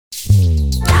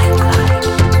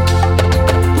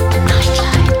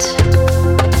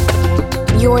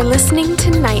listening to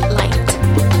Nightlight.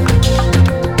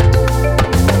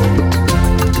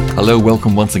 Hello,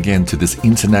 welcome once again to this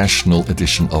international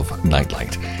edition of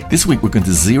Nightlight. This week we're going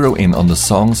to zero in on the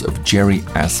songs of Gerry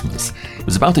Asmus. It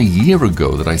was about a year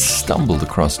ago that I stumbled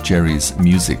across Gerry's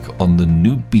music on the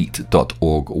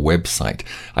newbeat.org website.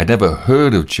 I'd never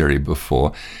heard of Gerry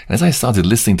before, and as I started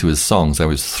listening to his songs, I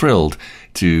was thrilled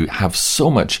to have so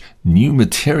much new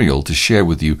material to share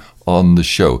with you on the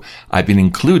show. I've been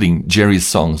including Gerry's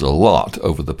songs a lot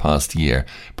over the past year,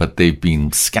 but they've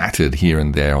been scattered here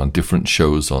and there on different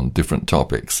shows on different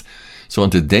topics. So on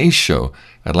today's show,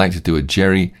 I'd like to do a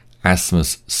Gerry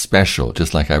Asmus special,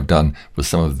 just like I've done with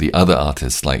some of the other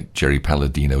artists like Jerry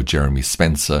Palladino, Jeremy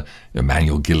Spencer,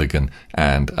 Emmanuel Gilligan,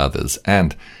 and others.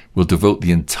 And we'll devote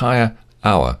the entire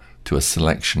hour to a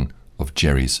selection of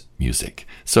Gerry's music.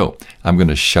 So I'm going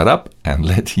to shut up and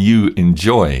let you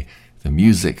enjoy the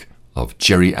music of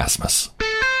Gerry Asmus.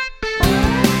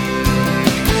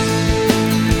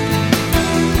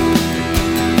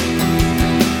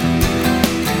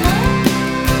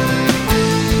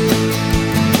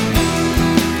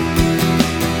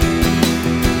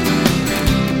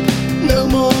 No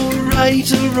more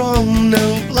right or wrong,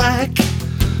 no black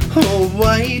or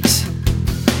white.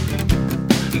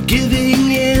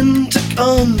 Giving in to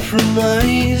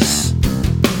compromise,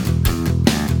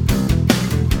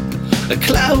 a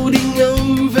clouding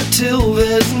over till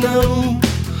there's no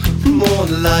more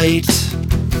light,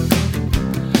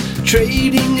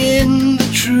 trading in the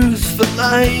truth for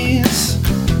lies.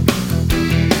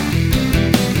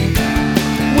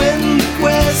 When the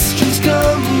questions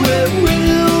come, where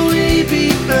will we be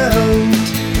found?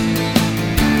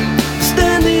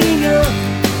 Standing up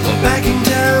or backing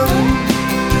down?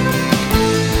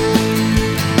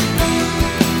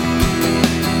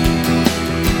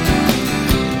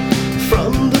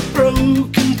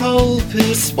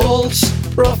 Pulpits, false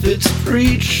prophets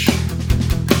preach,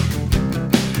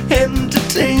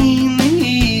 entertaining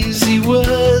easy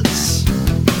words.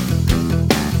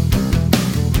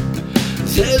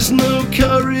 There's no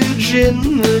courage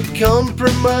in the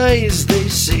compromise they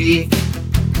seek.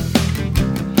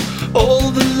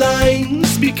 All the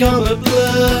lines become a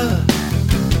blur.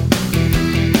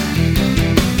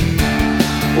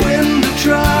 When the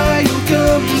trial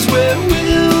comes, where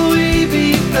will we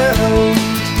be found?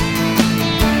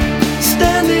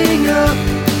 Standing up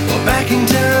or backing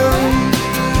down?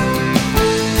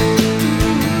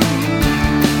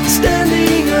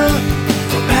 Standing up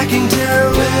or backing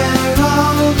down? Where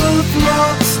are the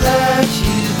plots that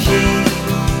you keep?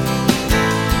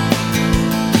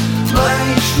 My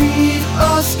street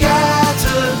are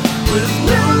scattered with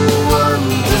no one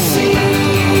to see.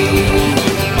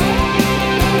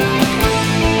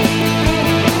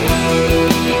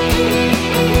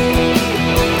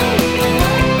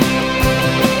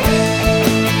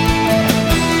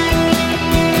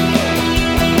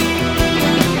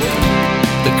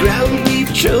 Ground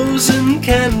we've chosen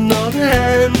cannot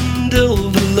handle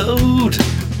the load.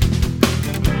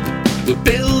 We're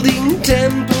building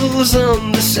temples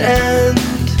on the sand.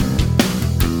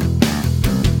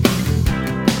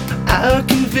 Our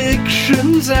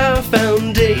convictions, our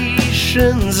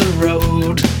foundations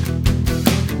erode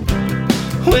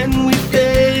when we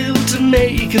fail to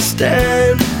make a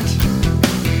stand.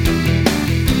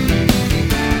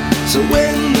 So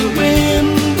when the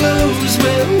wind blows,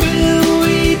 where will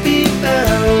we be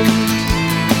found?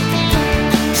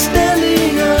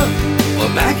 Standing up or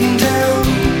backing down?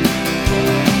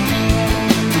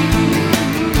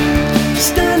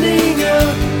 Standing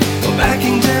up or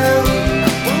backing down?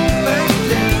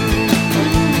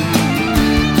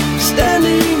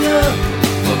 Standing up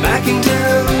or backing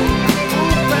down?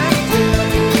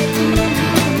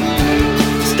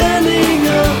 Standing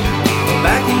up or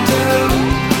backing down?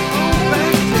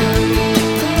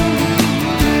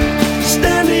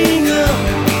 Standing up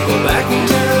or backing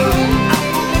down?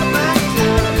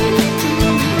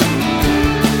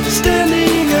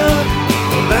 Standing up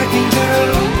or backing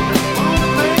down?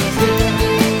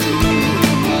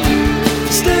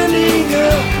 Standing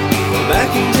up or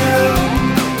backing down?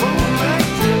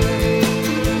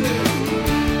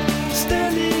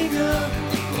 Standing up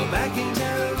or backing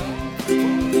down?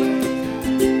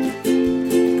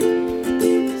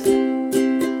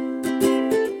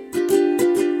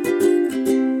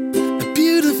 A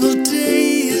beautiful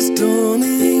day is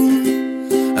dawning.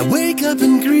 I wake up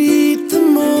and greet the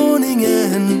morning,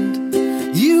 and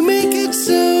you make it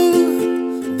so.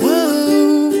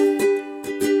 Whoa.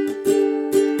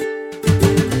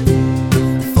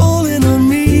 Falling on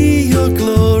me, your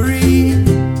glory.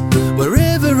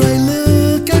 Wherever I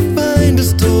look, I find a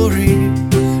story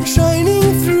shining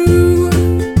through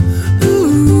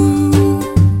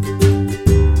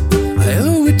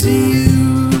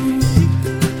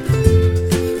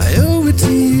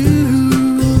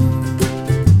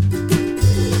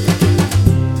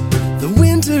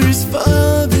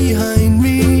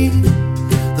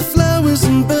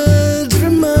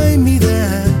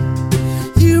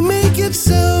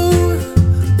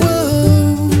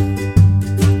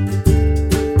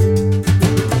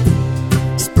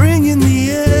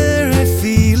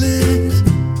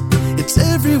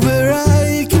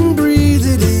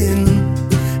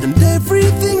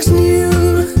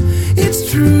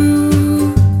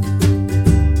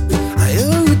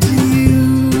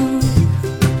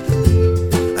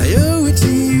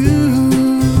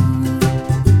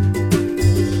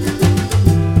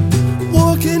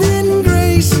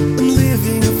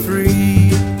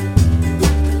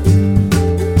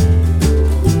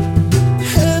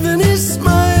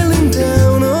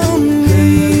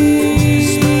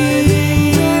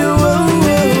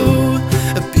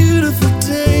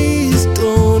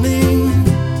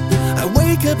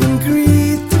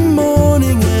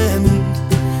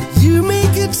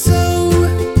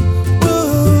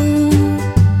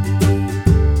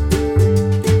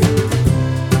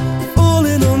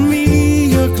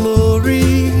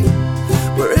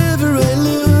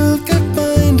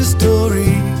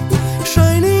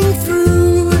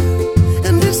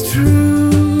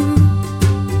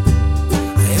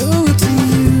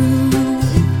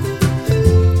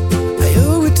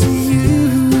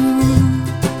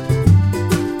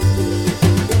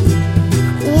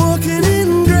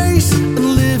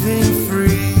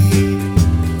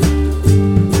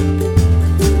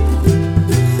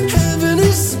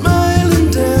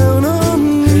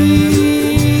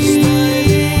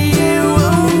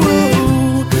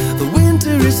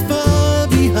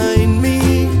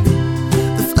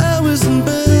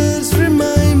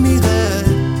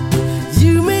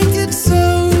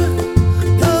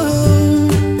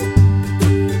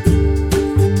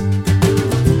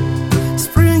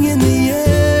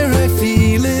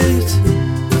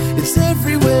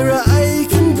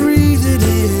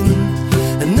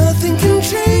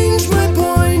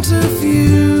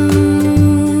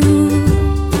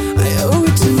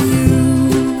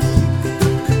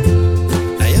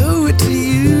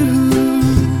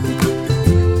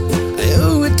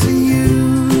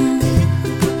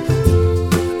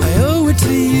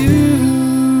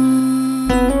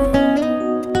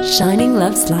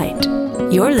loves light.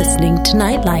 You're listening to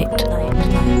Nightlight.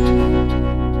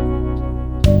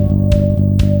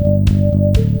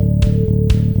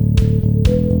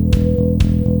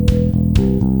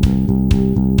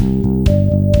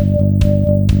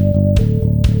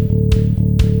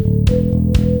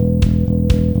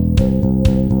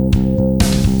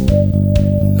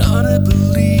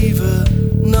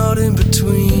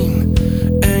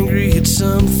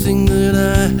 Something that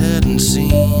I hadn't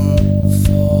seen.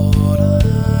 Thought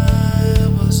I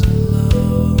was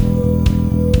alone,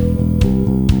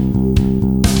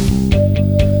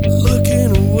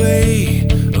 looking away,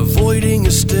 avoiding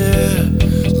a stare,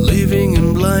 living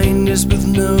in blindness with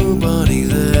nobody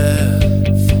there.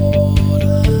 Thought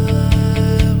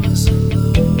I was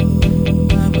alone,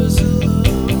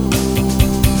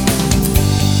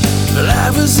 but I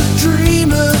was a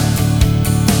dreamer.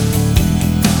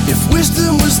 If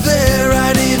wisdom was there,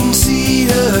 I didn't see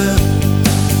her,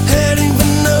 heading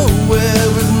for nowhere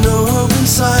with no hope in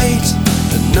sight,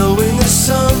 and knowing that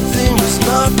something was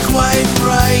not quite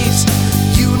right.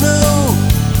 You know,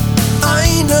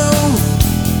 I know,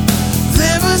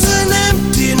 there was an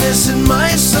emptiness in my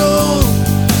soul.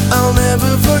 I'll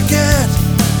never forget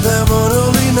that one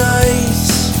holy night.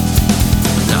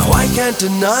 Now I can't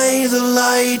deny the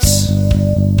light.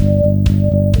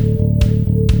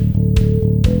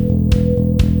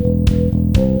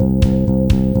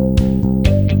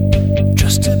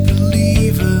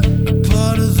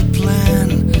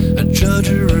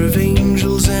 Of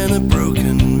angels and a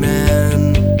broken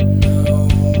man. No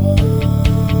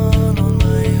one on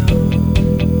my own.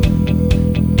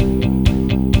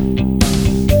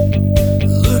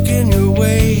 Looking your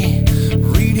way,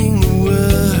 reading the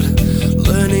word,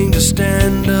 learning to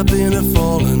stand up in a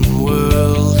fallen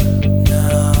world.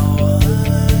 Now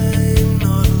I'm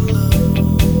not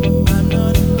alone. I'm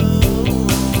not alone.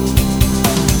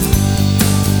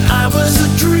 I was a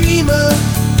dreamer.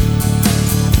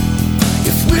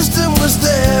 Wisdom was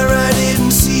there, I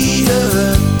didn't see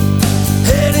her,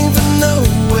 heading for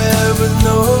nowhere with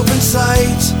no hope in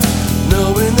sight,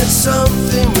 knowing that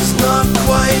something was not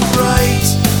quite right.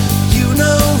 You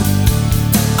know,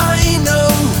 I know,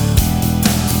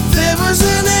 there was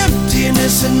an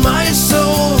emptiness in my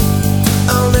soul.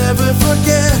 I'll never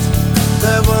forget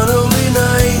that one holy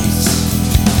night.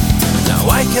 Now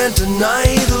I can't deny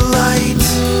the light.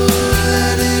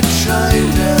 Let it shine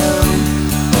down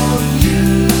on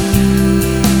you.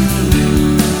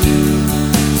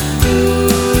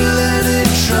 Let it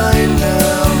shine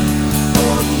down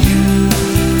on you.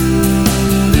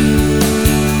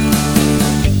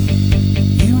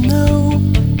 You know,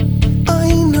 I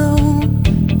know,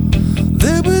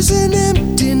 there was an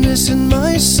emptiness in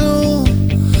my soul.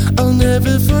 I'll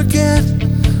never forget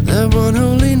that one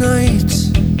holy night.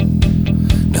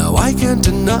 Now I can't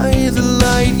deny the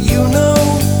light. You know,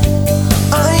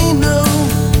 I know,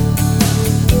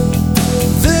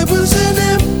 there was an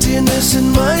emptiness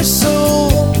in my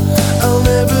soul. I'll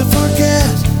never forget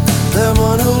that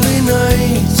one holy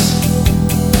night.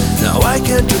 Now I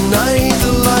can't deny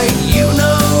the light. You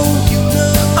know,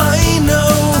 I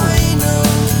know,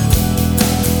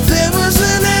 there was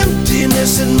an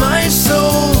emptiness in my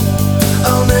soul.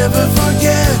 I'll never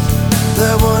forget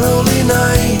that one holy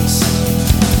night.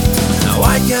 Now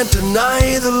I can't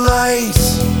deny the light.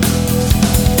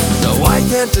 No, I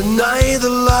can't deny the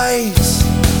light.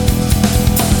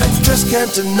 I just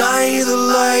can't deny the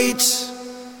light.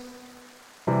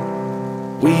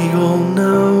 We all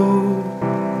know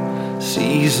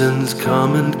seasons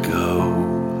come and go.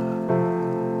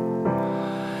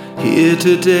 Here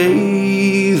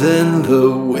today, then the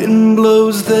wind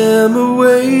blows them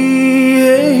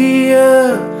away.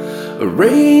 A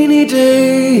rainy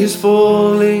day is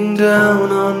falling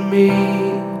down on me.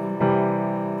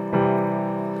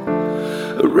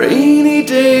 A rainy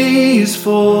day is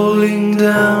falling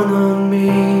down on me.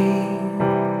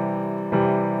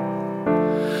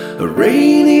 A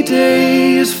rainy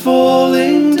day is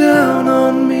falling down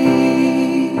on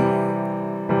me.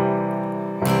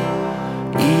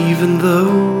 Even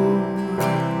though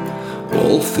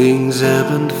all things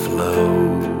ebb and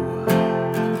flow,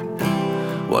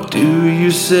 what do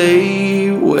you say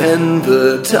when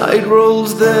the tide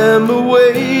rolls them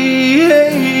away?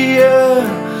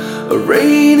 A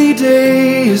rainy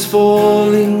day is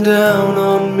falling down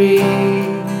on me.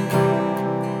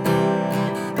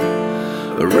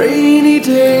 A rainy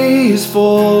day is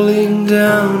falling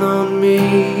down on me.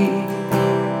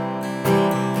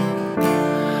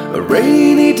 A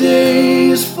rainy day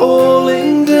is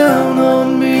falling down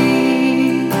on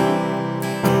me.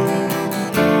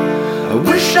 I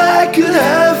wish I could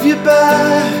have you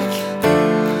back.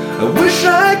 I wish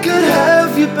I could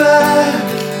have you back.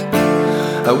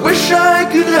 I wish I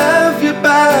could have you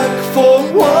back for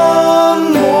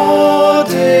one more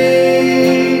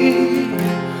day.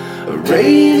 A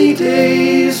rainy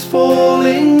day is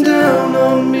falling down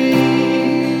on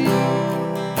me.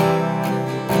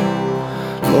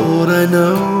 Lord, I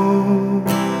know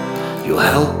you'll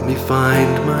help me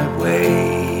find my way.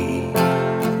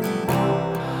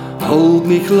 Hold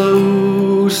me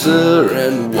closer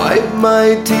and wipe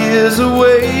my tears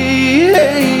away.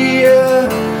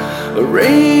 A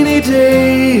rainy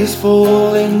day is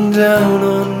falling down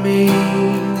on me.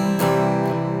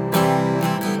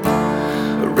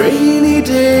 A rainy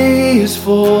day is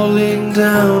falling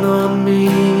down on me.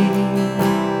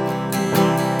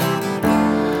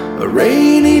 A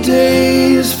rainy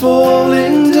day is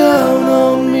falling down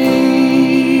on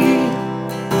me.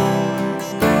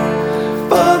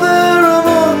 Father, I'm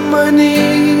on my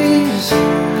knees.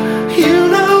 You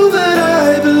know that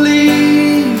I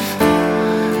believe.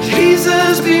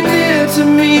 Jesus, be near to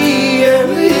me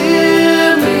and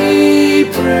hear me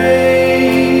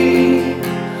pray.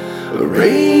 A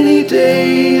rainy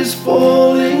day is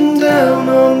falling down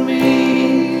on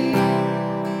me.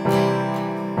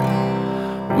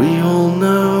 We all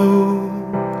know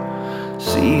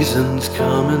seasons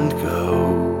come and go.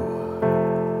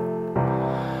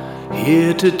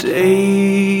 Here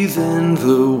today, then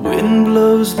the wind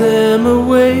blows them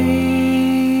away.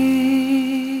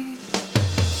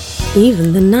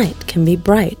 Even the night can be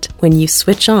bright when you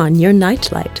switch on your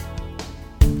nightlight.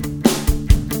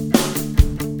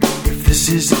 If this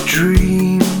is a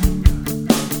dream,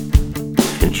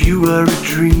 and you are a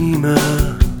dreamer,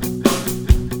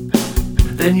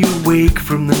 then you wake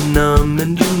from the numb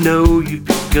and you know you've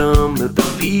become a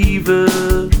believer.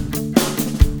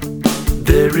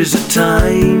 There is a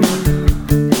time,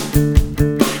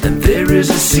 and there is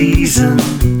a season.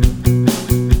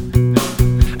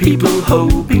 People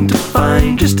hoping to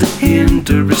find just a hint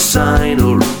or a sign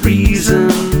or a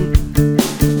reason.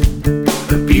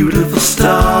 A beautiful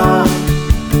star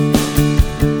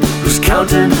whose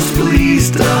countenance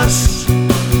pleased us,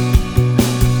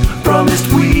 promised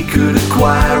we could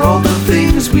acquire all the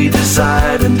things we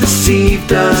desired and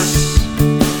deceived us.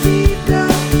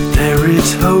 There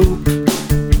is hope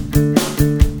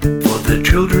for the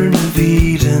children of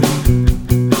Eden.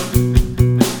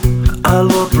 Our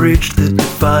Lord bridged the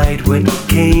divide when He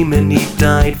came and He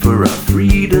died for our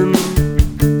freedom.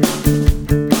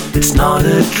 It's not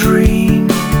a dream,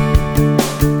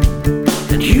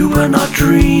 and you are not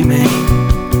dreaming,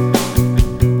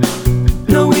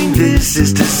 knowing this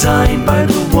is designed by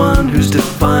the one who's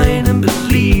divine and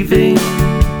believing.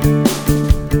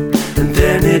 And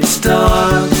then it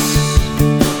starts,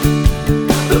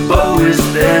 the bow is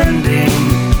bending.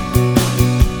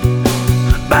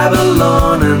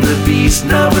 Babylon and the beast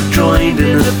now are joined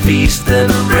in a feast, then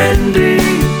a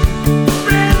rending.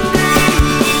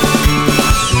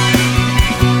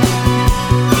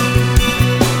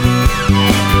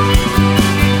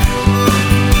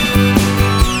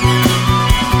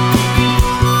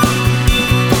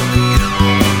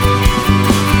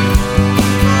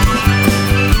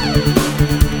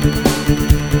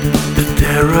 But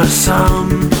there are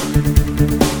some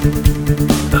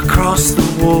across the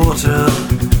water,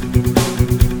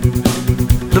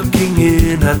 looking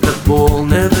in at the ball,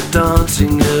 never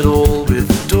dancing at all with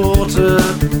the daughter.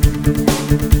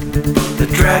 The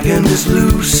dragon is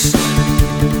loosed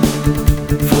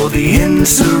for the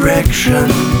insurrection.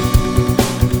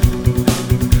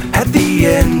 At the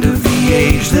end of the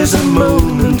age, there's a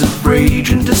moment of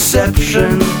rage and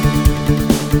deception.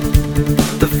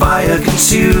 The fire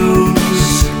consumes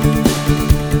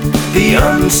the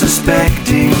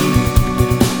unsuspecting.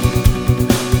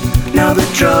 Now the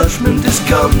judgment has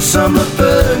come, some are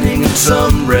burning and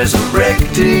some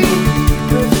resurrecting.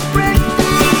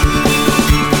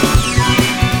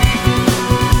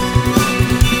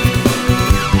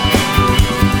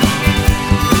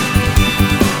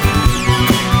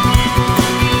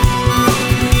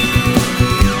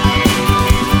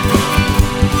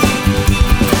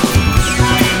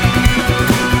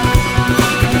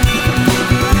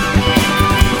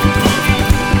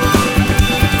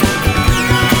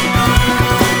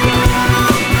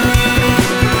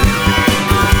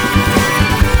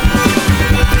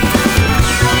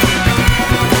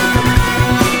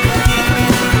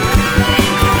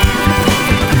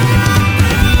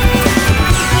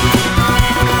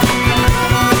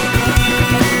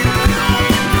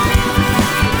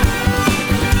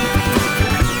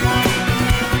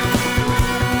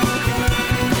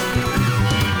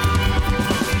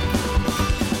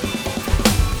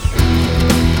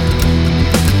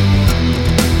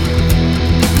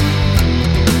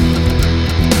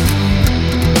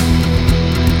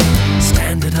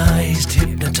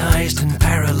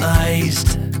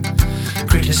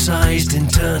 criticized,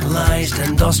 internalized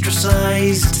and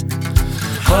ostracized,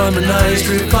 harmonized,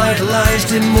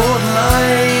 revitalized,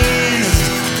 immortalized,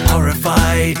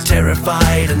 horrified,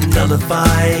 terrified and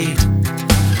nullified,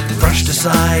 brushed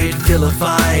aside,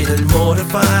 vilified and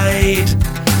mortified,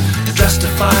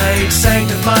 justified,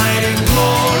 sanctified and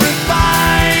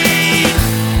glorified.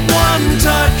 One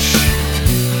touch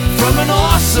from an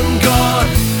awesome God,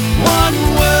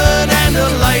 one word and a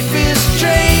life is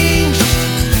changed.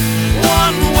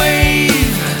 One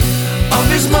wave of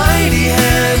his mighty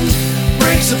hand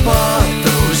breaks apart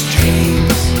those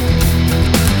chains.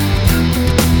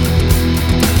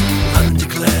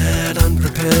 Undeclared,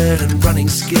 unprepared and running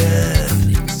scared,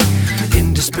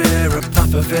 in despair, a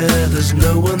puff of air, there's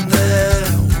no one there.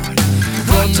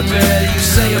 Brought to bear, you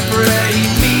say a prayer, he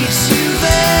meets you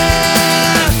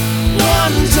there.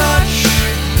 One touch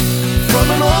from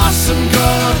an awesome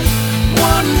God,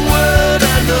 one word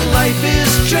and a life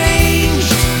is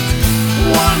changed.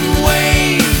 One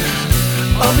wave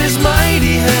of his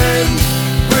mighty hand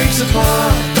breaks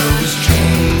apart those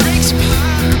chains. Breaks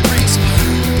apart.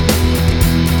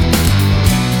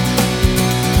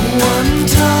 One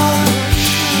touch,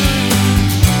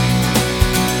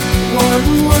 one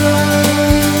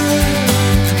word,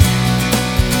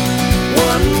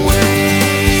 one wave.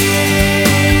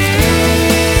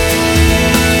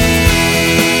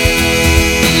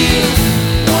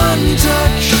 One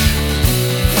touch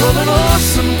from an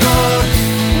awesome God,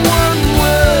 one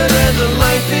word and a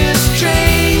life is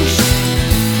changed.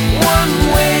 One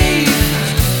wave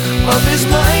of his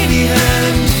mighty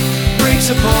hand breaks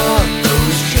apart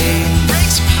those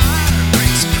chains.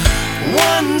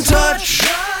 One touch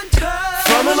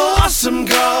from an awesome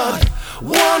God,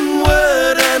 one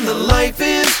word and the life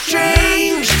is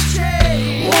changed.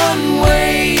 One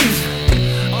wave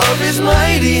of his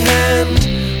mighty hand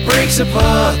breaks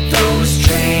apart those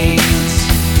chains.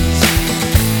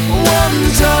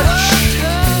 One touch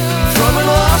from an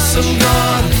awesome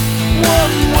God,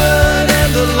 one word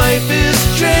and the life is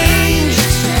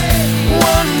changed.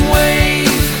 One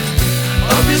wave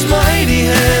of his mighty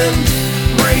hand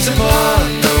breaks apart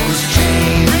those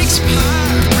chains. Breaks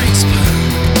apart, breaks apart.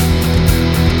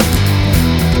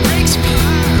 Breaks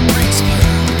apart, breaks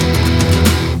apart.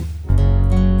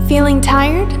 Feeling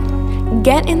tired?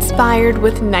 Get inspired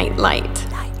with Nightlight.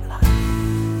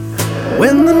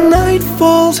 When the night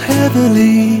falls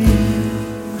heavily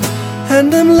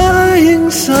and I'm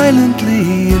lying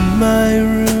silently in my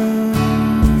room,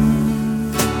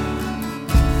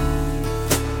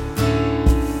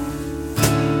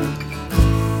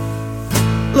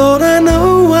 Lord, I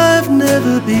know I've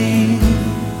never been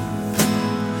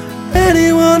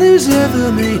anyone who's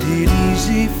ever made it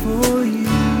easy for you.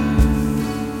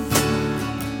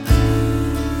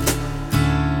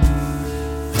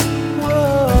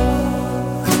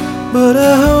 But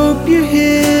I hope you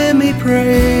hear me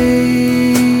pray,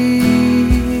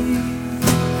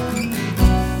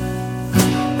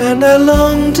 and I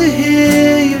long to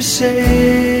hear you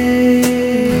say,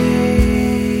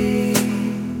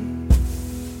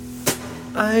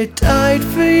 I died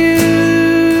for you,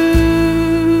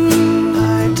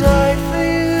 I died for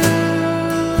you,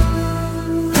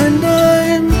 and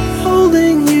I'm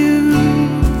holding you,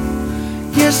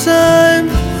 yes I'm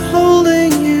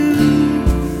holding you,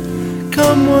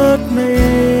 come what may.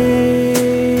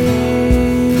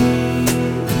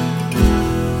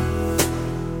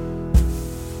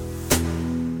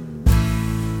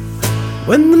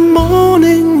 When the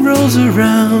morning rolls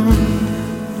around,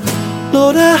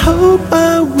 Lord, I hope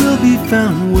I will be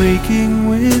found waking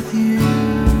with you.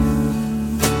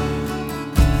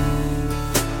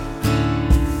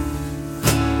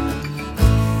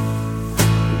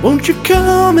 Won't you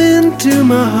come into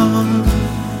my heart,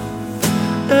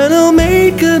 and I'll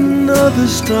make another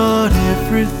start,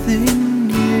 everything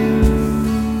new.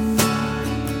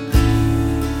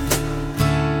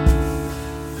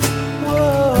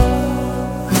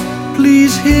 Whoa.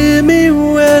 Please hear me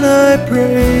when I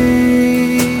pray,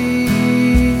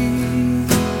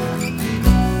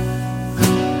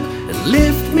 and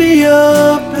lift me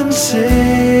up and say,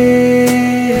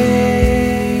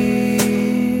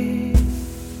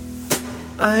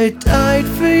 I died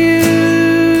for you,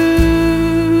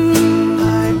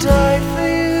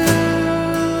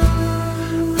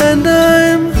 and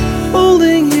I'm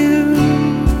holding you,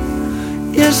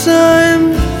 yes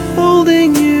I'm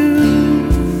holding you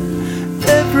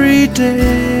every day.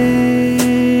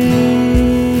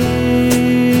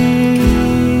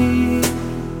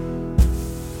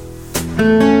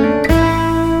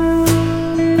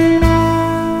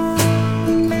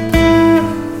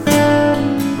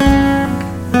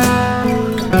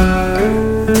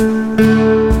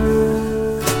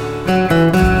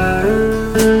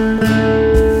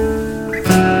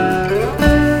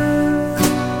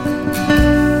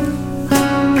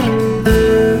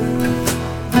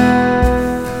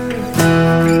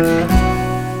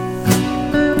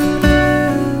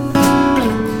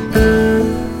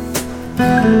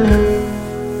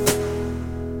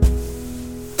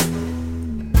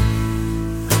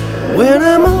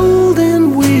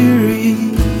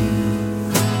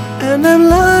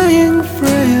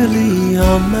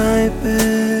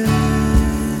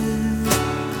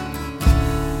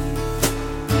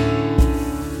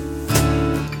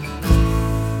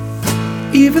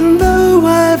 even though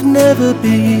I've never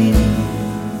been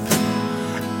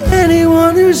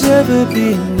anyone who's ever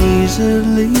been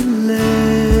easily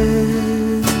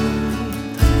led.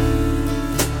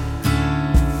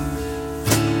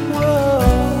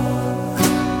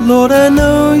 Whoa. Lord, I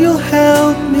know you'll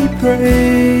help me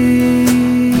pray,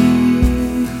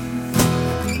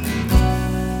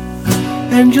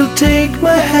 and you'll take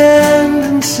my hand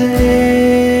and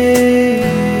say,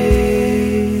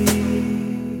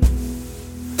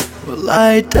 well,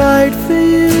 I died for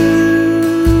you.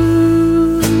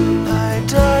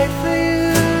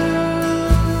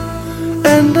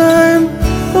 And I'm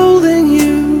holding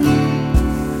you,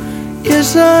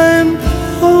 yes, I'm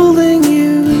holding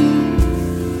you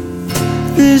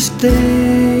this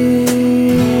day,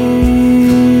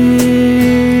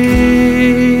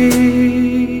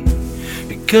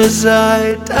 because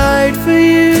I died for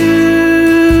you,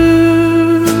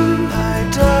 I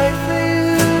died for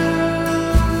you.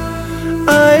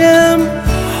 I am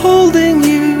holding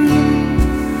you,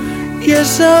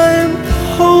 yes, I'm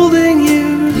holding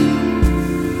you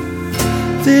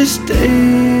this day.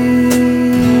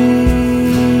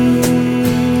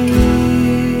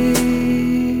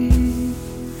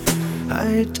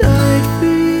 I died for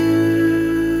you.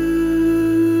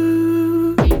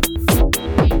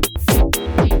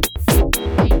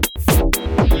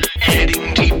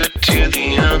 Heading deeper to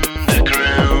the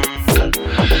underground,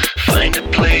 find a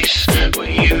place where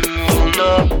you will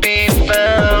not be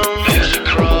found. There's a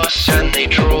cross and they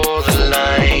draw the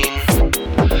line.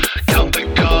 Count the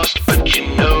cost, but you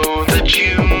know that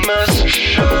you must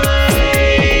shine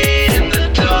in the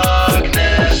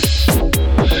darkness.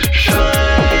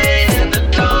 Shine in the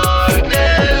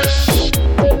darkness.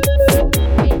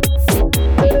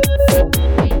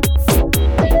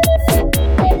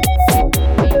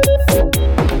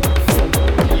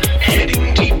 Heading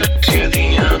deeper to the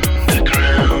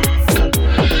underground,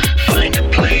 find a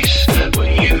place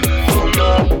where you will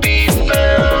not be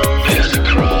found. There's a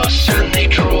cross and they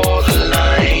draw the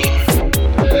line.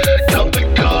 Count the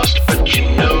cost, but you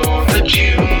know that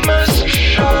you must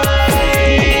shine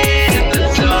in the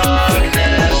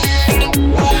darkness.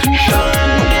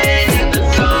 Shine in the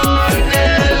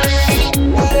darkness.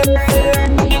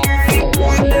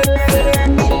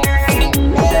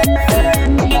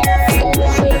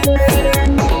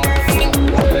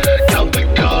 Count the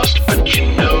cost, but you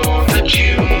know that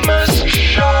you must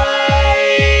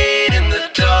shine in the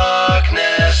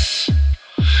darkness.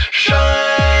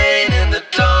 Shine in the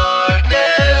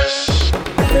darkness.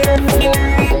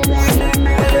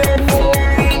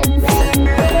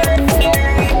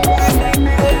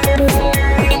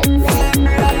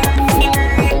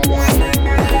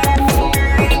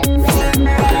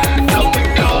 Count the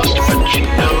cost, but you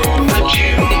know that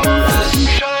you must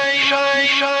shine, shine,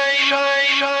 shine, shine,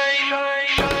 shine, shine,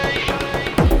 shine,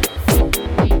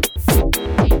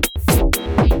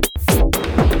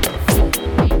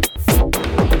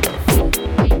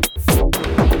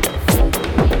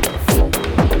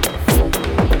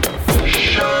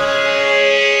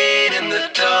 shine in the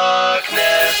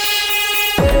darkness.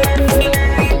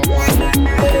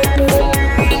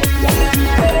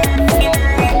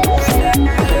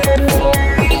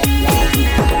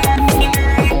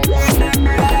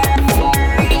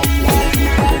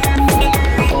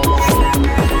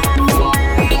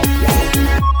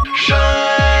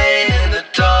 Shine in the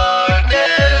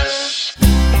darkness.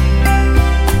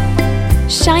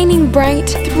 Shining bright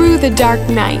through the dark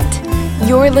night.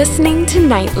 You're listening to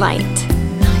Nightlight.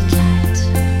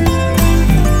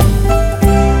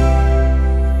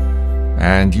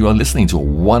 And you are listening to a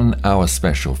 1 hour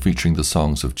special featuring the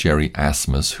songs of Gerry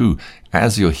Asmus, who,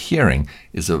 as you're hearing,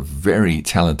 is a very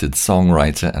talented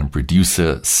songwriter and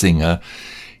producer, singer.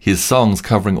 His songs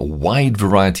covering a wide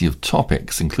variety of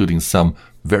topics, including some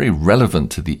very relevant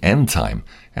to the end time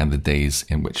and the days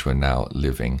in which we're now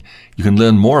living. You can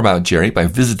learn more about Gerry by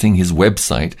visiting his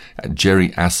website at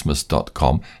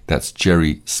gerryasmus.com. That's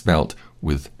Gerry spelt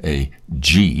with a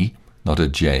G, not a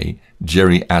J,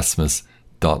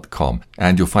 gerryasmus.com.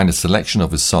 And you'll find a selection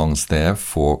of his songs there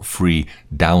for free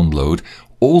download.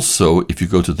 Also, if you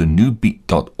go to the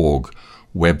newbeat.org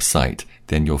website,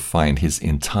 then you'll find his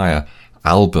entire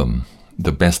album,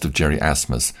 The Best of Gerry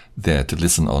Asmus, there to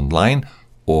listen online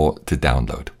or to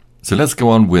download. So let's go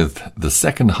on with the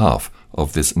second half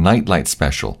of this Nightlight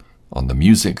special on the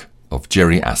music of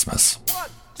Gerry Asmus. 1,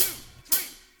 2, 3,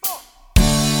 4.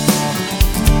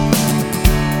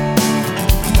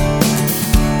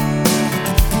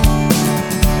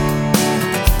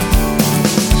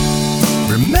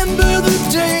 Remember the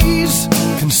days,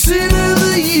 consider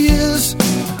the years.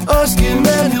 Ask him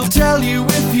and he'll tell you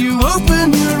if you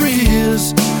open your ears.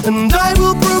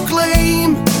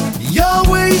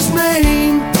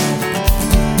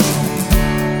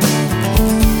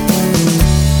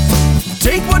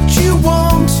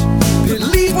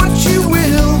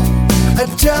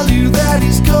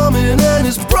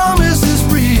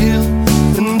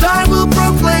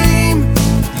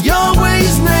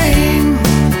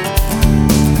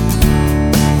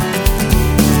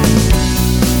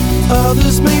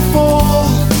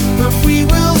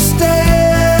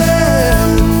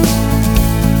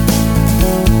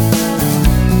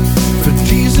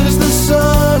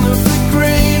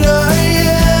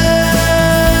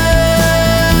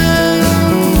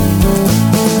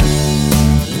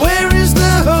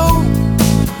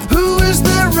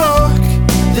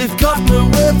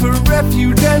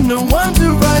 refuge and no one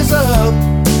to rise up.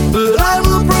 But I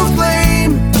will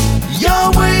proclaim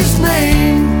Yahweh's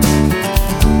name.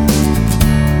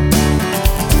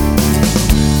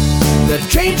 They're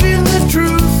changing the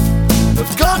truth of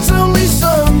God's only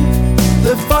Son.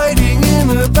 They're fighting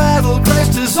in a battle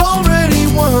Christ has already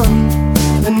won.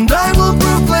 And I will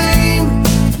proclaim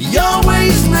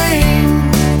Yahweh's name.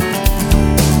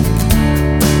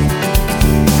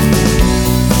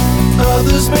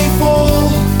 Others may fall,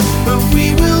 but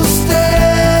we will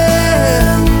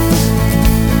stand.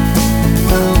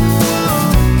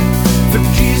 For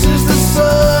Jesus, the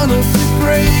Son of the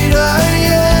great I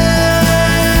am.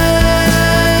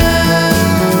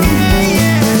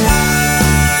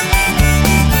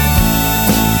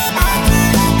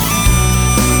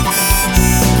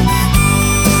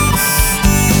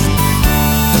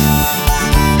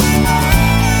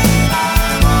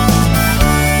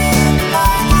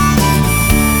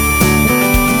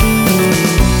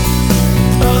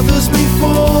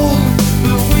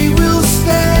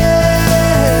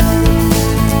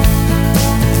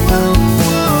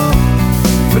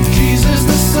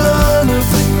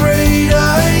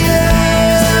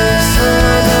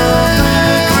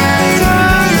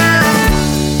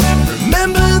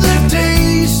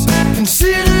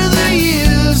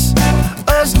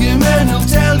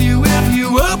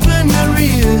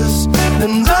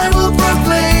 And I will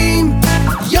proclaim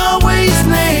Yahweh's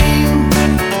name.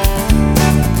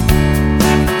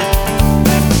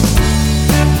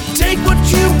 Take what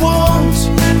you want,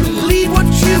 believe what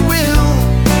you will.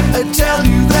 I tell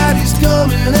you that He's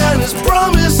coming and His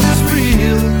promise is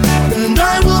real. And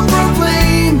I will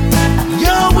proclaim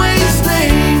Yahweh's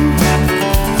name.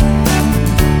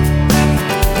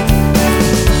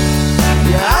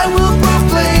 Yeah, I will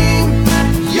proclaim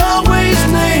Yahweh's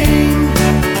name.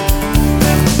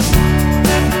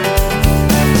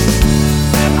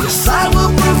 I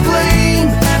will proclaim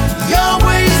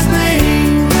Yahweh's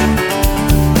name.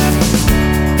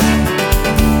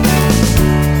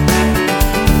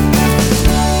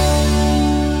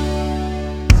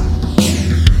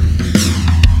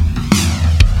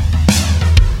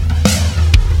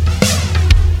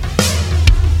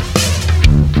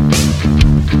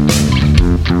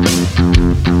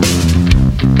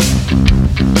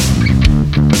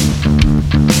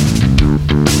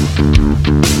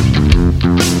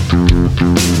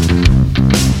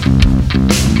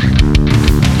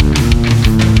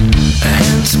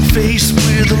 Face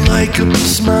with a likeable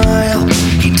smile.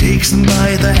 He takes them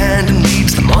by the hand and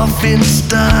leads them off in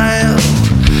style.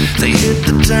 They hit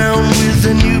the town with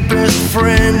a new best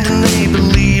friend, and they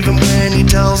believe him when he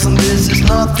tells them this is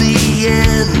not the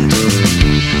end.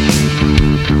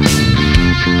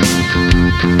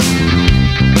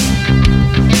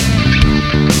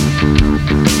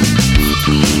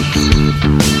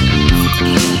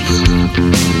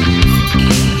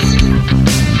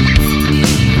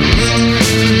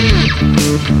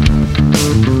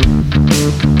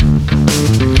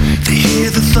 They hear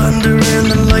the thunder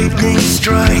and the lightning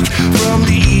strike from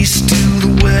the east to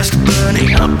the west,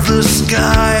 burning up the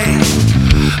sky.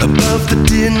 Above the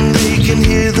din they can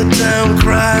hear the town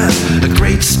cry. A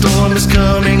great storm is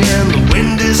coming and the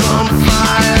wind is on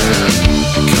fire.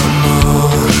 Come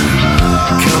on,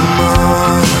 come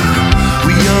on,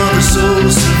 we are the soul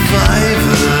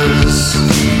survivors.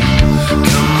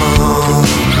 Come on,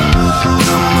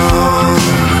 come on,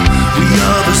 we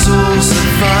are the soul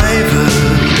survivors.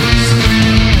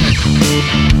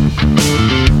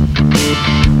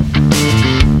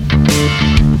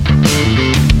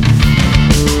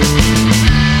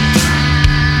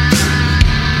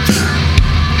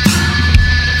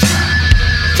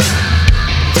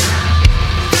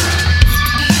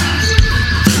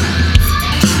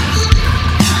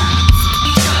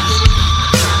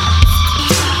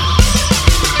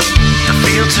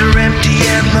 Are empty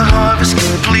and the harvest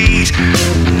complete.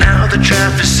 Now the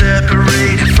chaff is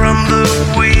separated from the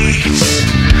wheat.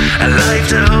 Alive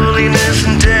to holiness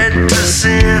and dead to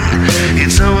sin.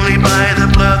 It's only by the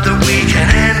blood that we can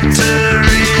enter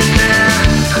in.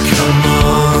 Come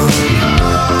on,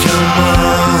 come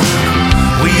on,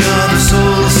 we are the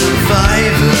soul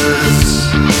survivors.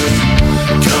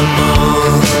 Come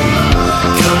on,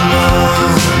 come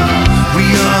on, we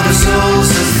are the soul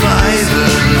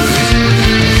survivors.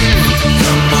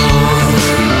 Come on,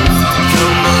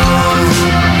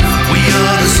 we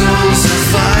are the soul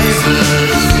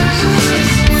survivors.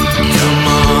 Come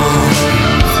on,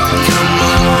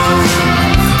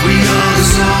 we are the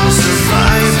soul survivors.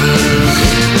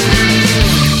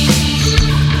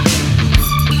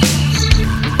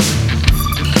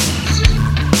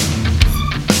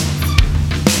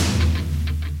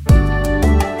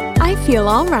 feel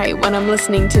alright when I'm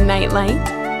listening to Nightlight.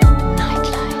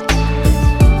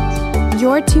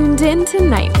 You're tuned in to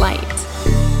Nightlight.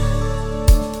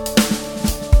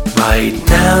 Right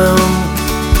now,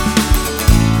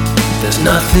 there's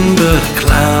nothing but a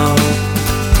cloud.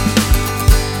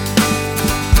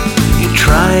 You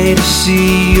try to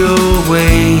see your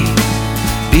way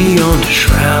beyond a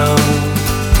shroud.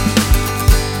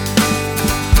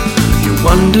 You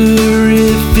wonder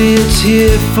if it's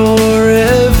here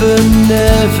forever,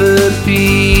 never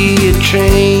be a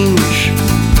change.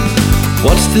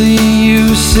 What's the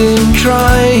use in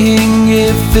trying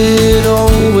if it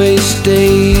always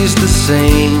stays the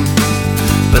same?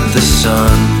 But the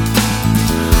sun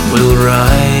will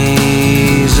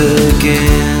rise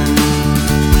again.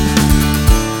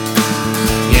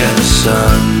 Yeah, the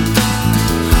sun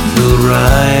will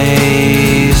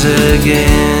rise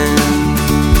again.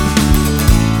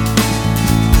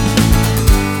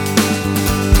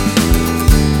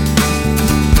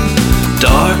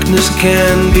 Darkness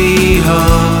can be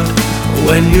hard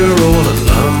when you're all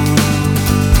alone.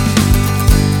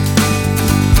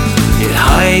 It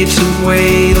hides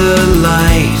away the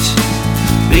light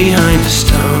behind a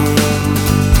stone.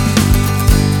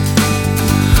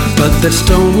 But that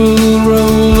stone will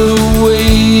roll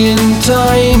away in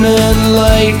time and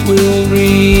light will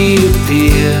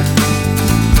reappear.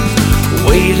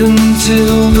 Wait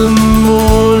until the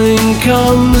morning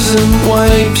comes and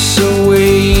wipes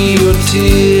away your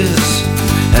tears,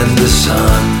 and the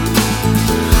sun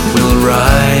will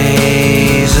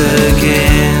rise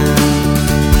again.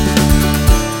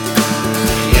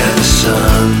 Yeah, the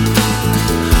sun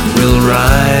will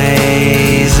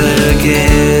rise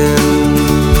again.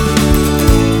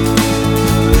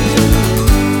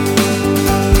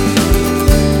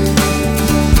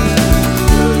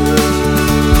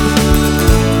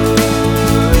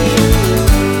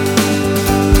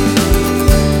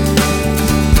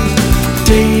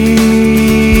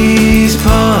 Days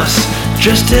pass,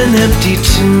 just an empty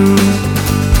tomb.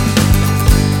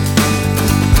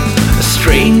 A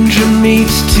stranger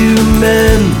meets two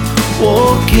men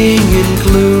walking in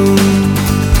gloom.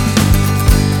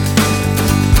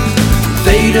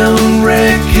 They don't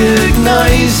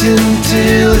recognize him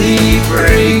till he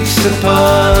breaks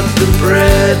apart the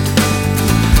bread.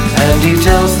 And he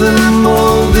tells them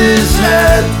all this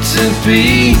had to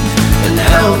be, and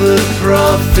how the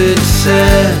prophet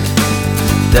said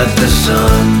that the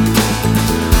sun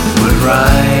would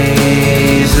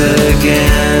rise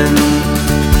again.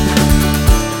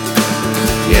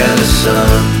 Yeah, the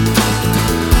sun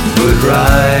would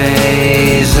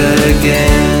rise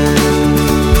again.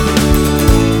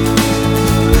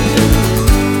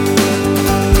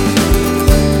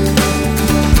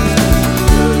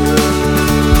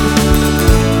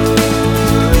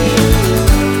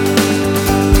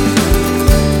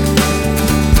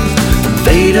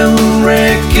 They don't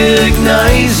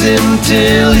recognize him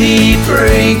till he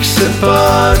breaks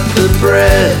apart the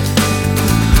bread.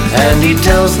 And he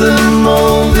tells them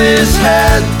all this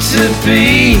had to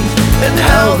be, and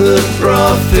how the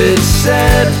prophet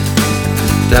said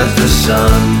that the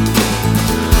sun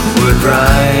would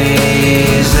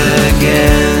rise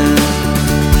again.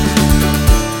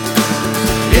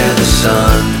 Yeah, the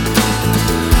sun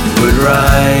would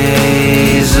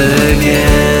rise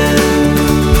again.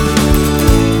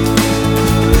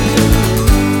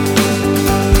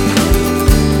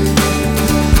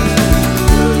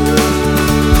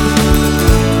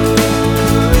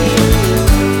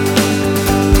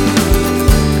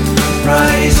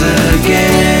 Rise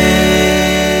again.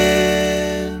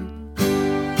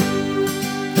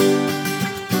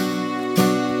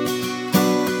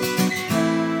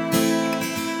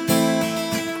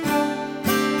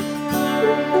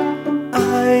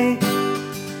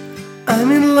 I'm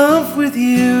in love with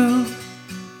you.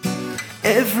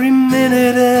 Every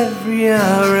minute, every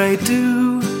hour I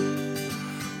do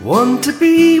want to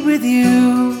be with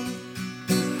you.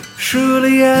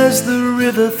 Surely as the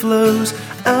river flows,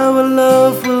 our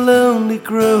love will only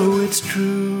grow, it's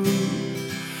true.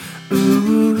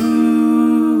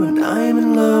 Ooh, and I'm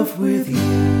in love with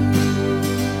you.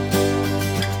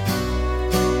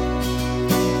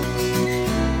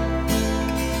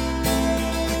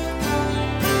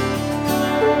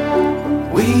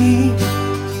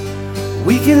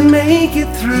 We can make it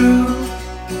through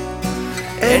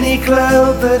any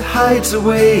cloud that hides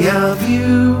away our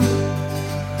view.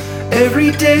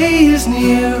 Every day is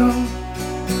new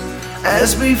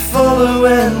as we follow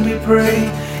and we pray.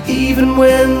 Even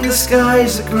when the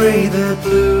skies are grey, they're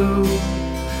blue.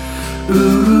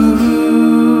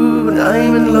 Ooh, and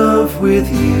I'm in love with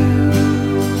you.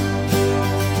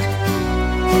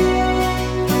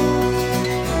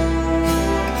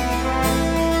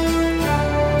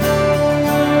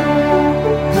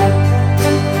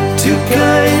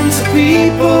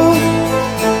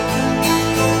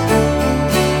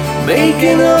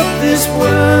 taken up this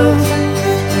world.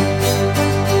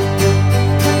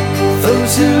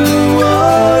 Those who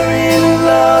are in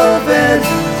love and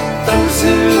those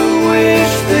who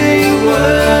wish they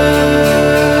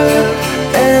were.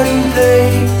 And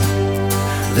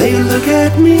they look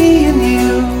at me and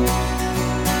you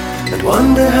and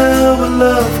wonder how a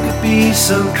love could be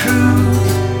so true.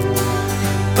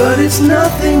 But it's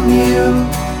nothing new.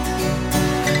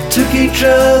 Took each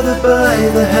other by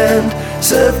the hand,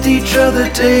 served each other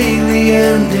daily,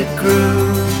 and it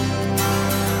grew.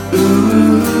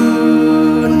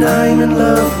 Ooh, and I'm in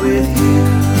love with you.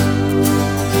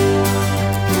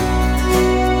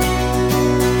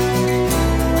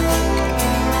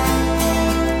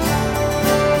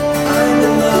 I'm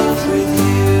in love with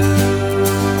you.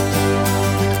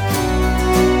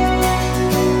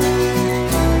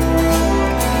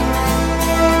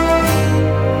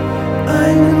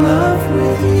 I'm in love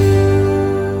with you.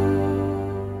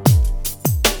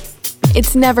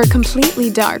 It's never completely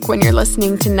dark when you're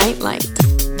listening to Nightlight.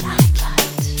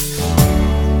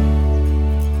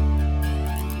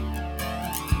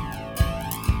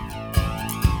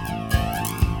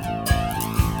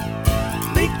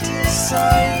 Make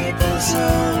disciples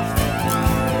of the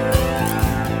world.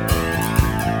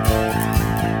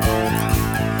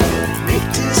 Make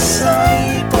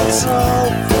disciples of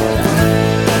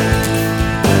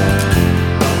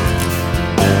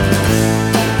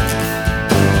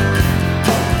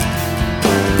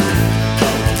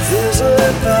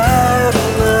the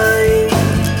battle line,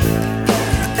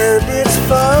 and it's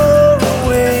far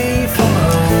away from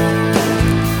home.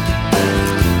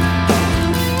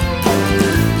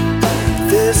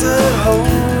 There's a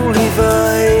holy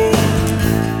vine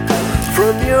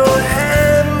from your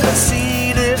hand that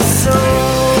seeded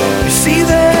soul. You see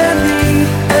their need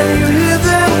and you hear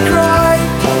them cry.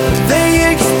 They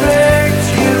expect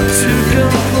you to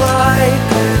comply.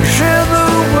 You share the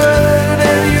word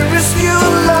and you risk your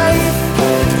life.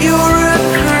 You're a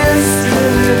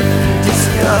Christian in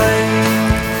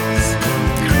disguise.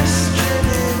 Christian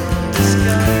in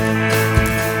disguise.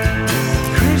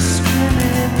 Christian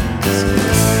in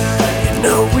disguise. You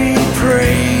know we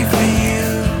pray for you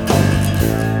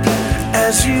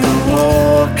as you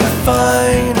walk a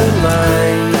fine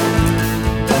line.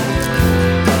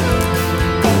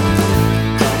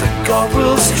 That God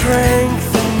will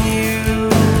strengthen you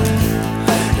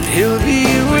and He'll be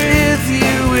with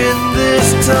you in this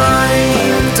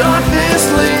time. Darkness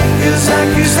lingers,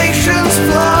 accusations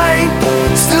fly.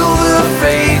 Still the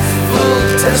faithful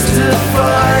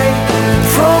testify.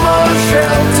 From our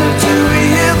shelter do we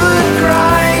hear the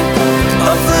cry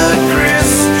of the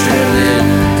Christian in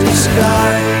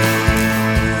disguise.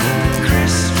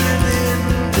 Christian in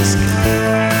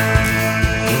disguise.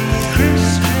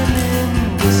 Christian in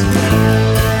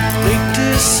disguise. Make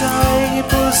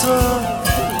disciples of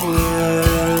the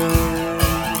world.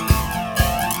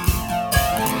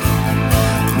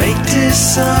 Make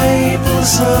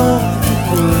disciples of the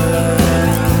world.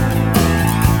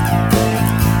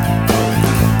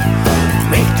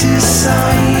 Make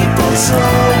disciples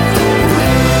of the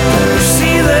world. You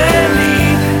see their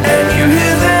need and you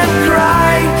hear them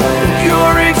cry, and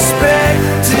you're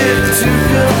expected to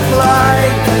comply.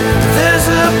 There's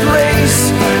a place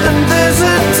and there's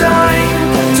a time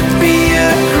to be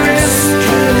a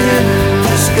Christian in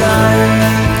disguise.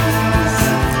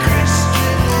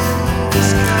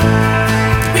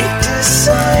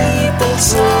 Disciples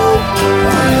of the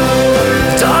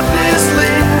world. Darkness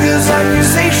lingers,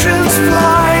 accusations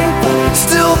fly.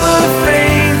 Still the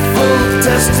faithful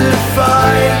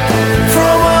testify.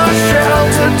 From our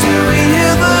shelter do we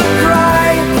hear the cry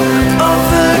of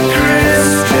the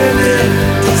Christian in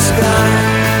disguise.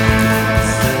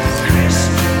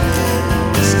 Christian in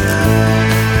disguise.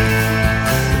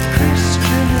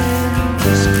 Christian in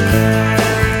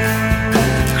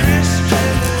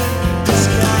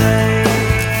disguise.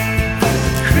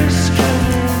 Christian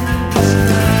in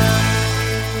disguise.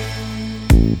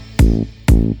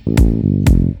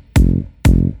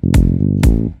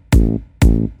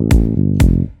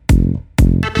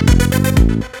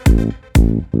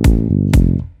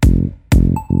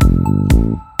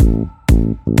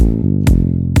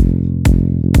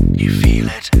 You feel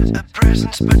it, a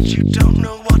presence, but you don't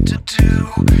know what to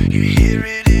do. You hear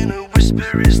it in a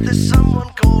whisper, is there someone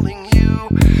calling you?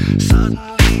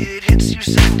 Suddenly it hits you,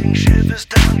 sending shivers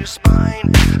down your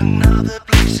spine. Another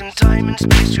place in time and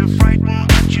space, you're frightened,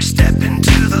 but you step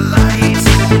into the light.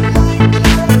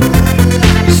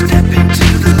 You step into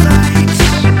the light.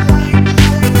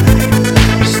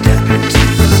 You step into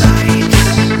the light.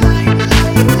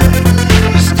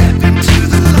 You step into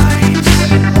the light.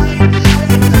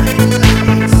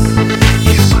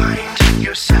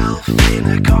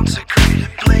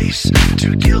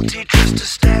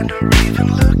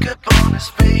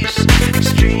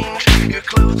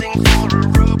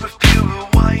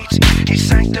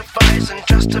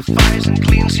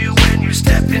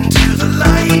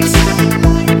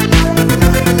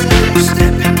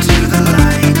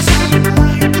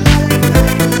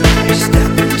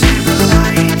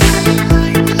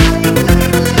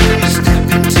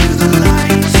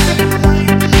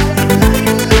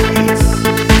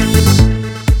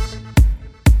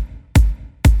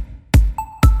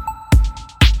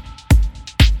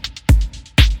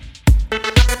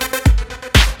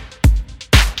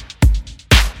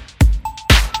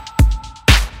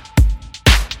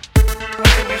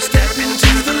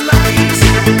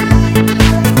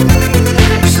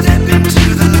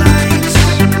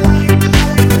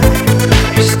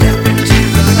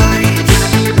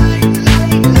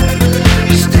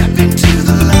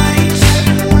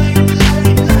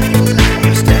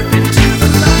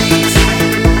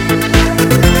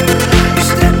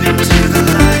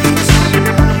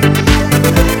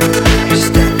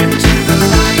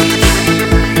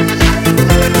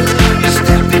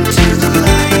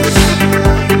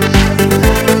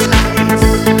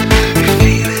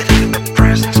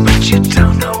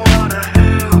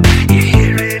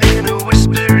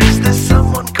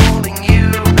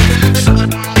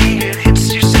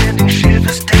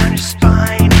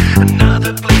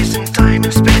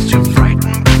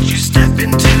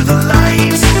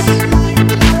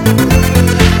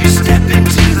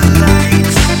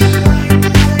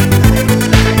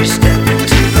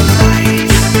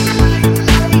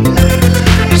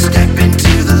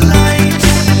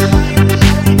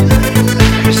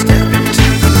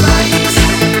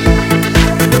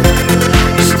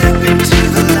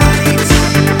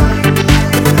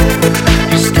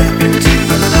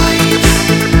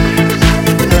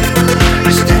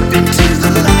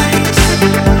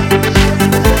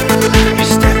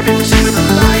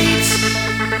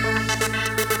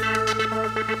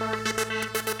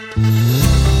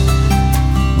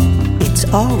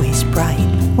 Always bright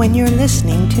when you're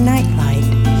listening to Nightlight.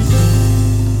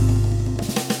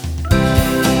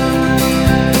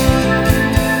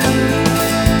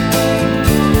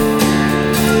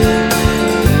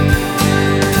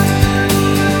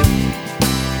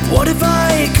 What if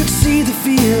I could see the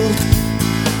field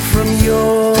from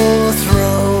your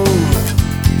throne?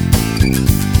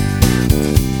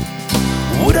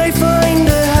 Would I find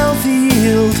a healthy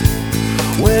yield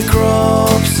where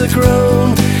crops are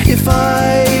grown? If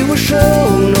I were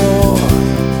shown, or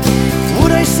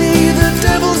would I see the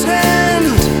devil's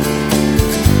hand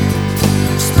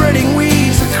spreading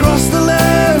weeds across the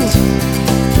land?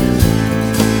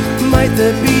 Might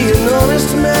there be an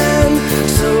honest man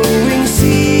sowing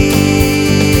seeds?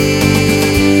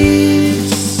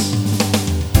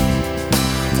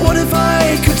 What if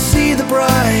I could see the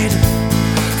bride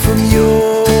from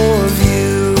your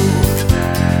view?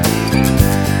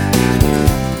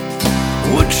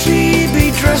 Would she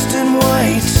be dressed in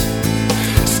white,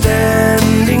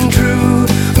 standing true,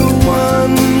 the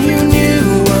one you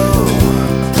knew? Oh,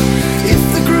 if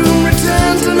the groom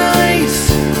returned tonight,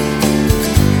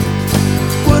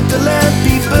 would the lamp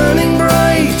be burning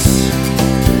bright?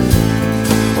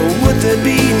 Or would there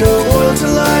be no oil to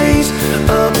light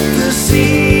up the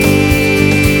scene?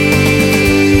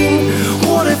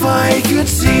 What if I could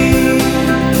see?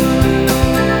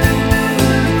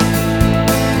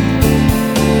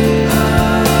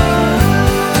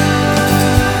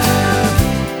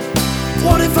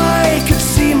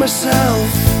 Myself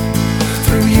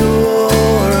through your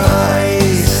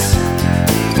eyes,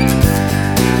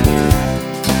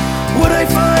 would I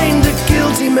find a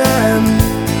guilty man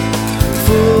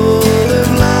full of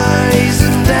lies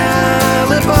and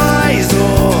alibis?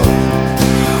 Or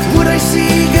would I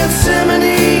see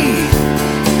Gethsemane,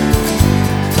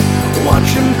 watch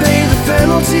him pay the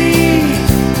penalty,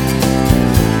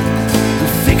 and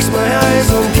fix my eyes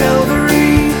on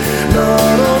Calvary,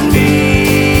 not on me?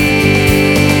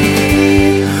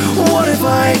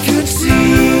 I could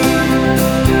see.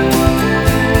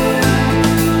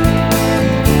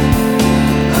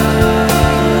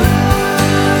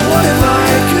 What if I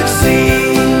could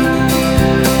see?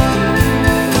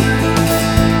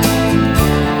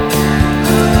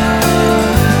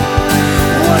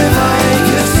 What if I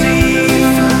could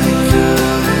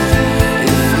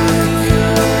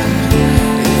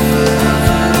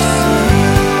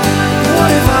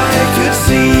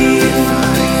see?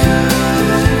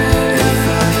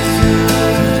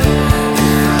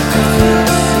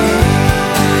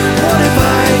 What if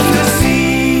I could see?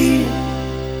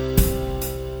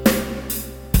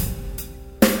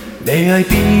 May I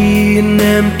be an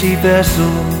empty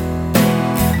vessel,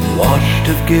 washed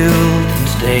of guilt and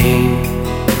stain.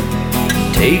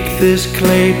 Take this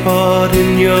clay pot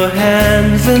in your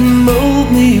hands and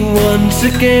mold me once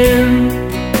again.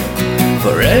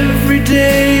 For every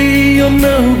day your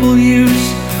noble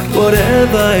use,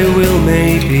 whatever I will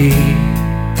may be.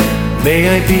 May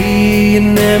I be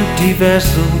an empty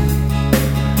vessel,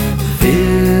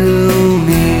 fill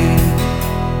me.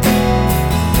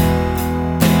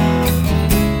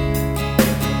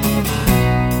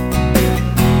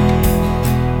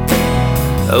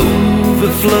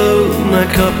 Overflow my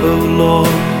cup, O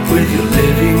Lord, with your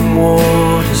living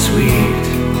water sweet.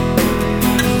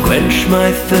 Quench my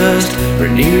thirst,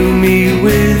 renew me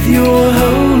with your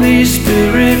Holy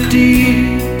Spirit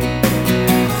deep.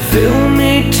 Fill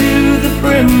me to the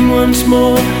brim once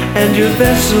more, and your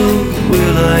vessel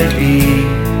will I be.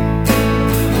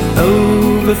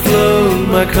 Overflow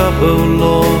my cup, O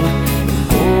Lord,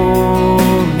 pour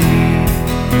me.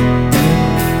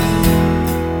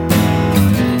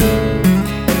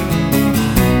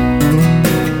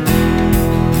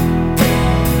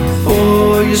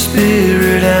 Pour your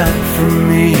Spirit out from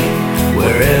me,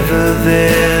 wherever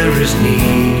there is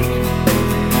need.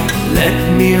 Let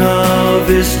me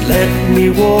harvest, let me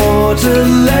water,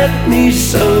 let me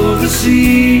sow the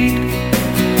seed.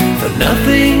 For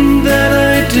nothing that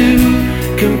I do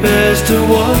compares to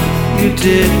what you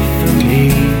did for me,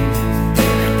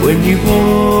 when you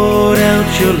poured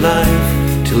out your life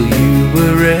till you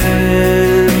were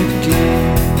empty.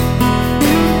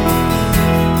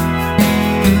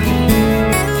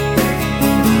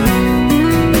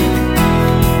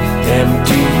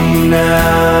 Empty me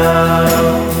now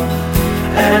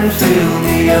and fill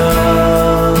me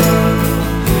up.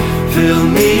 Fill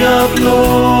me up,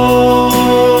 Lord,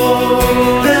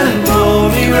 and pour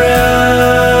me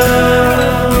round.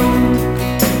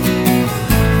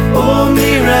 Pour me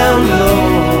round,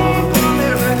 Lord.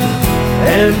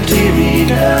 Empty me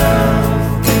now.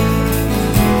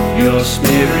 Your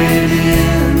Spirit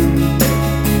in,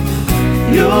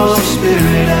 your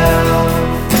Spirit out.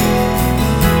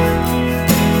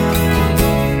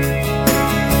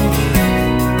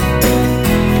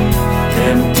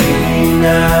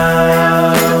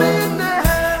 Now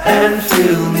and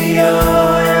fill me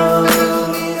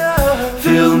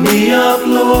up,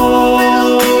 Lord,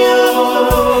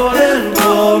 and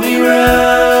pour me round.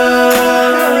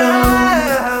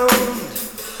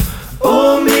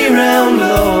 Pour me round,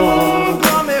 Lord,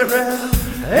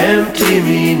 empty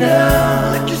me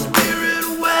now. Let your Spirit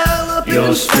well up,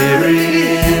 your Spirit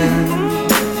in,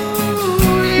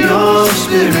 your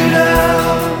Spirit out.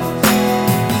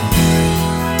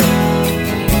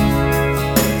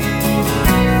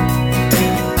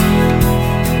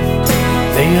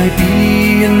 May I be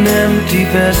an empty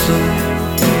vessel,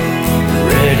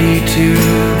 ready to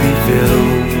be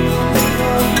filled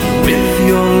with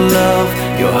your love,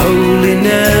 your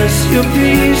holiness, your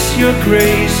peace, your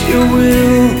grace, your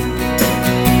will.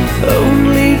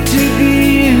 Only to be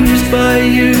used by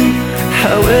you,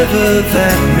 however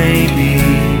that may be.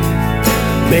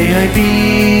 May I be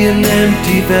an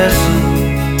empty vessel,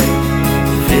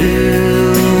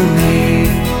 fill me.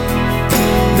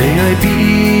 May I be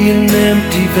an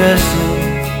empty vessel,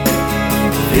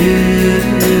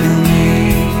 fill me.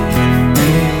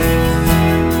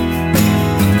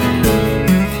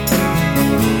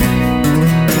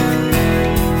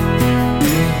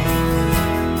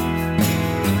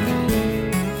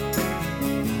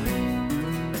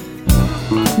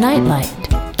 Nightlight,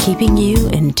 keeping you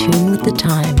in tune with the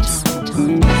times.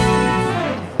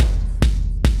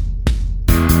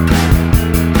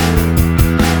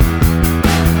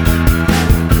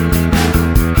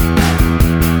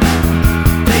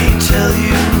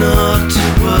 Not to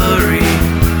worry,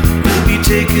 we'll be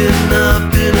taken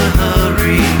up in a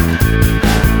hurry.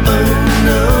 Oh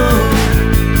no,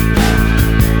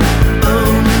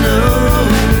 oh no,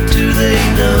 do they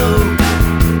know?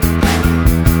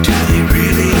 Do they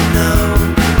really know?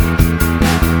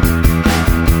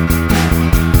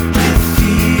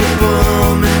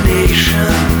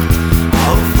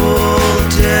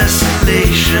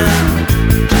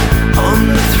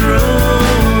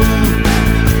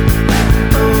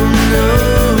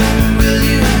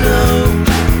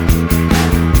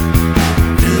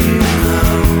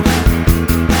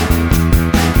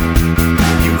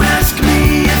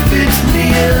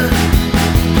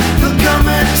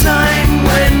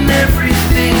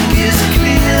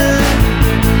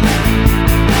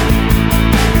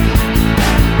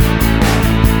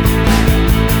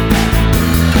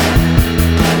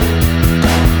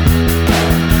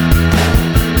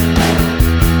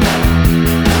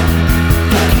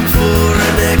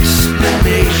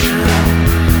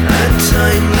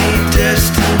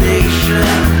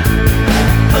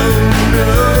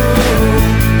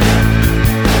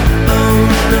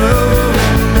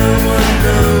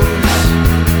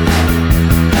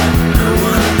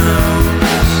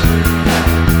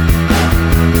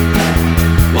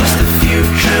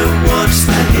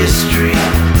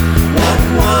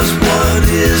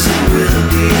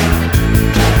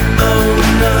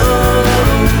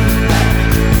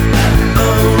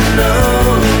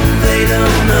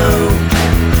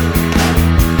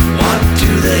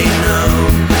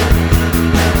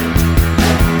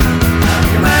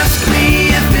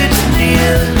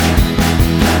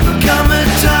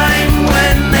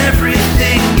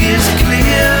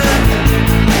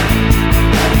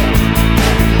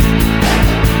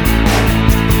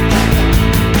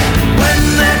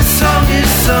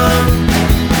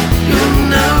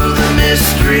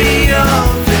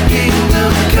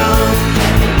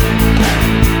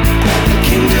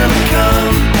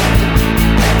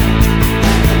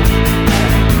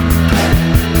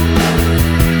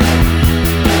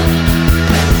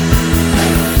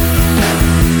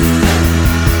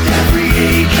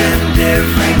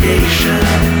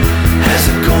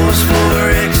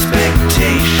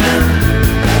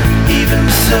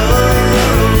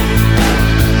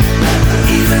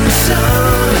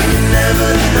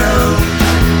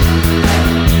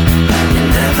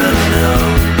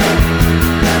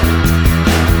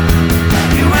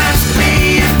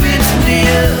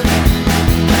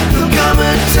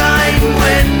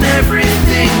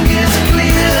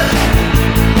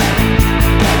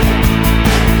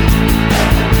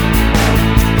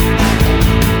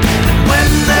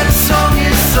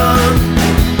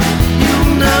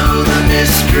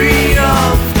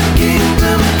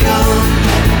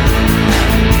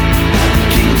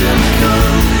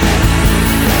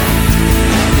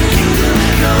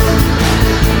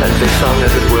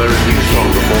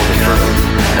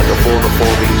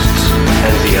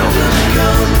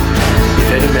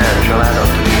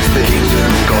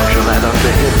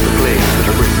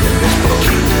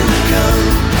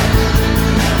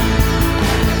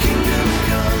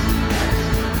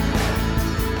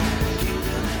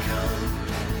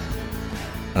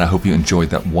 hope you enjoyed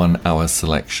that 1 hour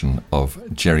selection of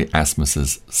Gerry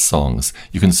Asmus's songs.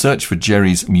 You can search for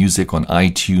Gerry's music on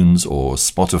iTunes or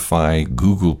Spotify,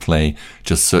 Google Play.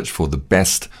 Just search for the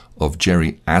best of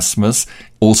Gerry Asmus.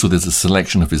 Also, there's a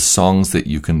selection of his songs that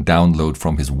you can download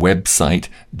from his website,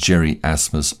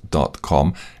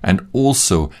 gerryasmus.com, and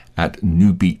also at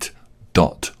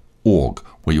newbeat.org,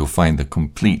 where you'll find the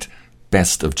complete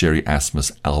Best of Gerry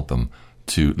Asmus album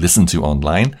to listen to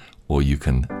online, or you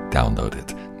can download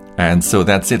it. And so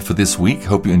that's it for this week.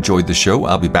 Hope you enjoyed the show.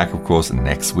 I'll be back, of course,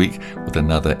 next week with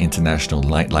another International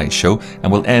Nightlight show, and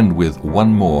we'll end with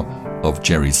one more of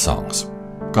Gerry's songs.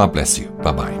 God bless you.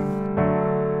 Bye-bye.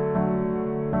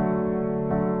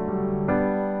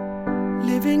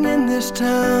 Living in this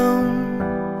town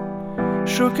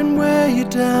sure can wear you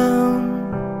down.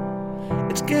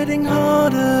 It's getting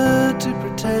harder to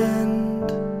pretend.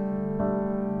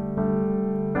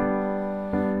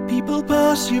 People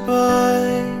pass you by,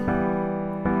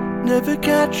 never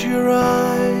catch your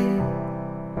eye.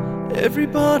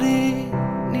 Everybody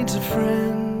needs a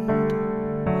friend.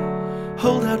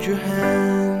 Hold out your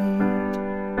hand,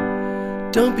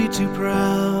 don't be too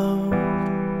proud.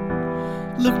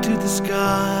 Look to the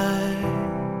sky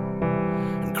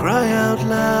and cry out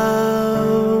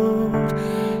loud.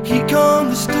 He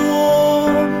calmed the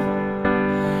storm,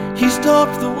 he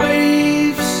stopped the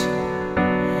waves.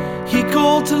 He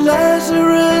called to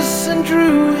Lazarus and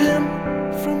drew him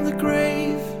from the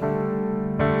grave.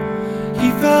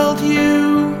 He felt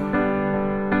you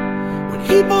when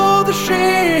he bore the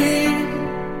shame.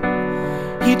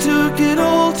 He took it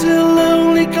all till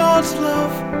only God's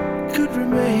love could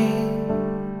remain.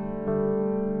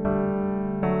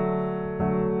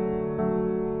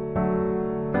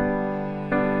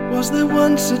 Was there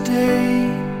once a day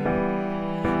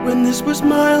when this was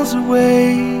miles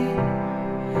away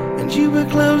and you were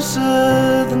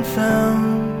closer than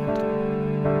found?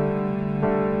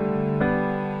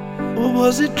 Or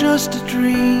was it just a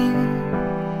dream,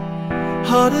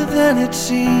 harder than it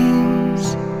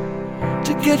seems,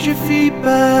 to get your feet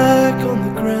back on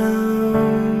the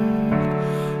ground?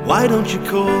 Why don't you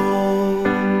call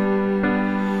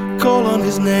on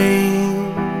his name?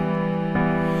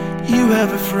 You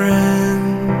have a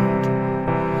friend,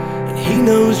 and he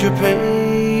knows your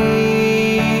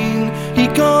pain. He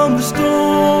calmed the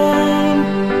storm,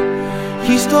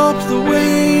 he stopped the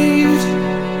waves.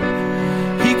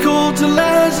 He called to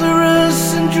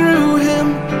Lazarus and drew him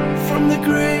from the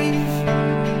grave.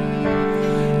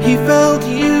 He felt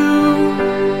you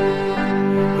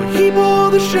when he bore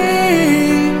the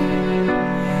shame.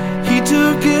 He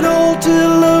took it all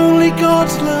till only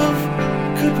God's love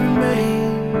could remain.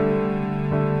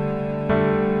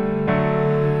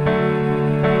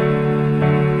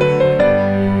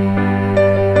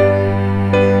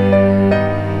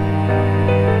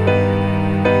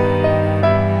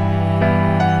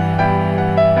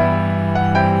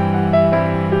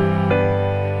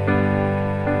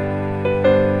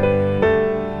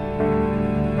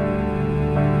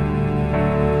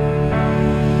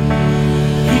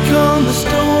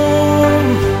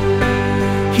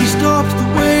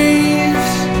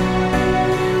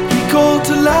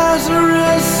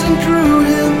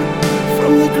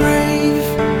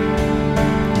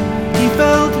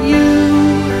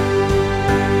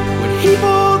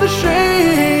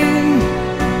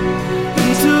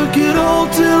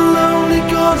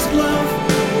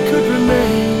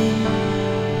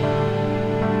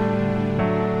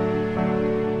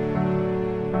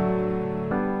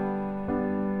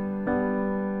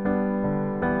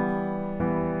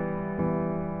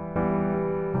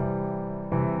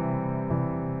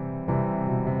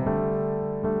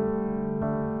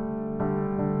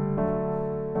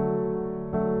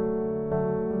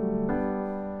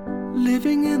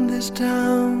 Living in this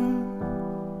town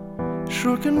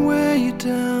sure can wear you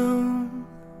down.